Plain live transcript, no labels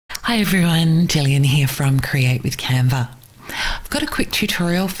Hi everyone, Gillian here from Create with Canva. I've got a quick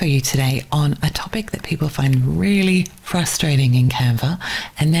tutorial for you today on a topic that people find really frustrating in Canva,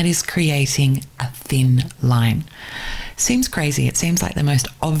 and that is creating a thin line. Seems crazy, it seems like the most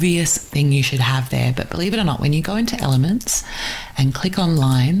obvious thing you should have there, but believe it or not, when you go into Elements and click on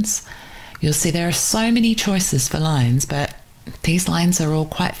Lines, you'll see there are so many choices for lines, but these lines are all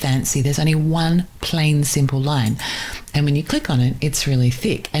quite fancy. There's only one plain simple line, and when you click on it, it's really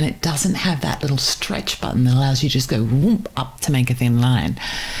thick, and it doesn't have that little stretch button that allows you to just go whoop up to make a thin line.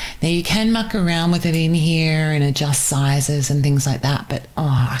 Now you can muck around with it in here and adjust sizes and things like that, but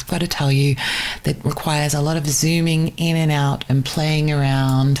I've got to tell you, that requires a lot of zooming in and out and playing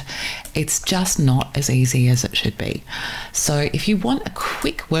around. It's just not as easy as it should be. So if you want a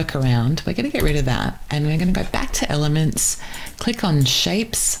quick workaround, we're going to get rid of that, and we're going to go back to Elements, click on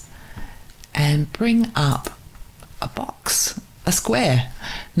Shapes, and bring up a box, a square.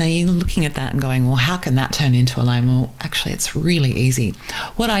 Now you're looking at that and going, well, how can that turn into a line? Well, actually it's really easy.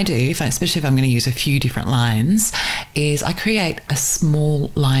 What I do, especially if I'm going to use a few different lines, is I create a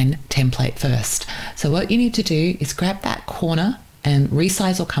small line template first. So what you need to do is grab that corner, and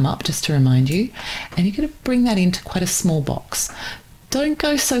resize will come up just to remind you, and you're going to bring that into quite a small box. Don't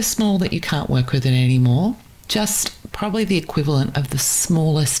go so small that you can't work with it anymore. Just probably the equivalent of the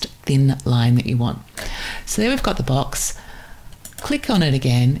smallest thin line that you want. So there we've got the box. Click on it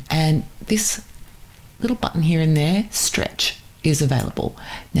again, and this little button here and there, stretch, is available.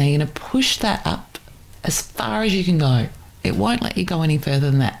 Now you're going to push that up as far as you can go. It won't let you go any further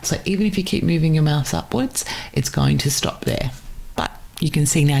than that. So even if you keep moving your mouse upwards, it's going to stop there. But you can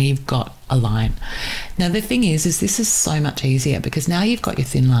see now you've got a line. Now the thing is this is so much easier because now you've got your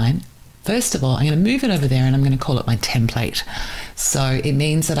thin line. First of all, I'm going to move it over there and I'm going to call it my template. So it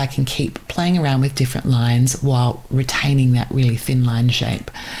means that I can keep playing around with different lines while retaining that really thin line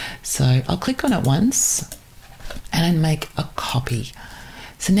shape. So I'll click on it once and make a copy.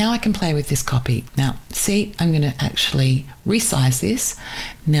 So now I can play with this copy. Now, see, I'm going to actually resize this.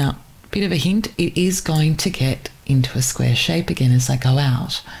 Now, bit of a hint, it is going to get into a square shape again as I go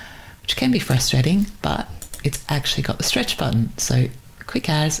out, which can be frustrating, but it's actually got the stretch button. So quick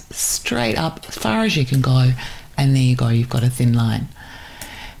as, straight up as far as you can go, and there you go, you've got a thin line.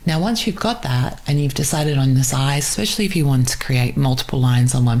 Now once you've got that and you've decided on the size, especially if you want to create multiple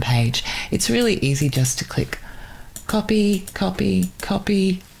lines on one page, it's really easy just to click copy, copy,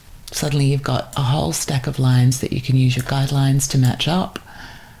 copy. Suddenly you've got a whole stack of lines that you can use your guidelines to match up.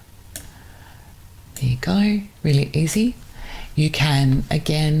 There you go, really easy. You can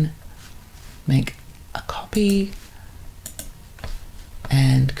again make a copy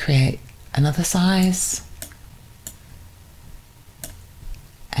and create another size,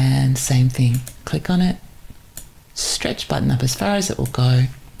 and same thing, click on it, stretch button up as far as it will go,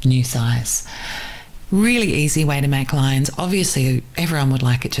 new size. Really easy way to make lines. Obviously everyone would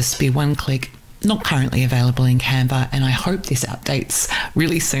like it just to be one click. Not currently available in Canva, and I hope this updates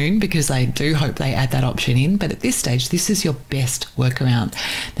really soon because I do hope they add that option in, but at this stage this is your best workaround.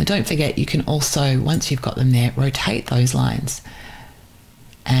 Now don't forget, you can also, once you've got them there, rotate those lines.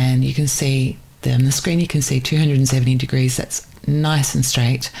 And you can see on the screen, you can see 270 degrees. That's nice and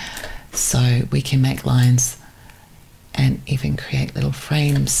straight. So we can make lines and even create little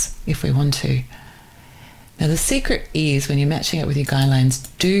frames if we want to. Now the secret is when you're matching it with your guidelines,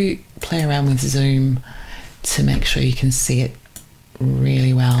 do play around with zoom to make sure you can see it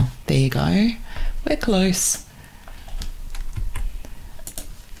really well. There you go. We're close.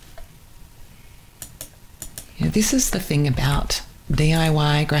 This is the thing about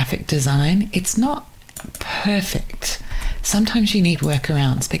DIY graphic design. It's not perfect. Sometimes you need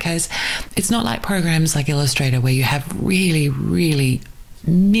workarounds because it's not like programs like Illustrator where you have really, really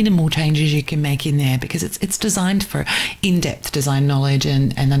minimal changes you can make in there because it's designed for in-depth design knowledge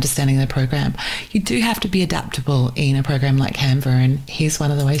and understanding the program. You do have to be adaptable in a program like Canva, and here's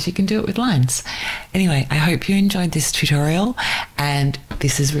one of the ways you can do it with lines. Anyway, I hope you enjoyed this tutorial and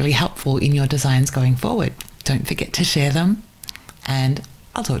this is really helpful in your designs going forward. Don't forget to share them, and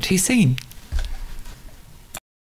I'll talk to you soon.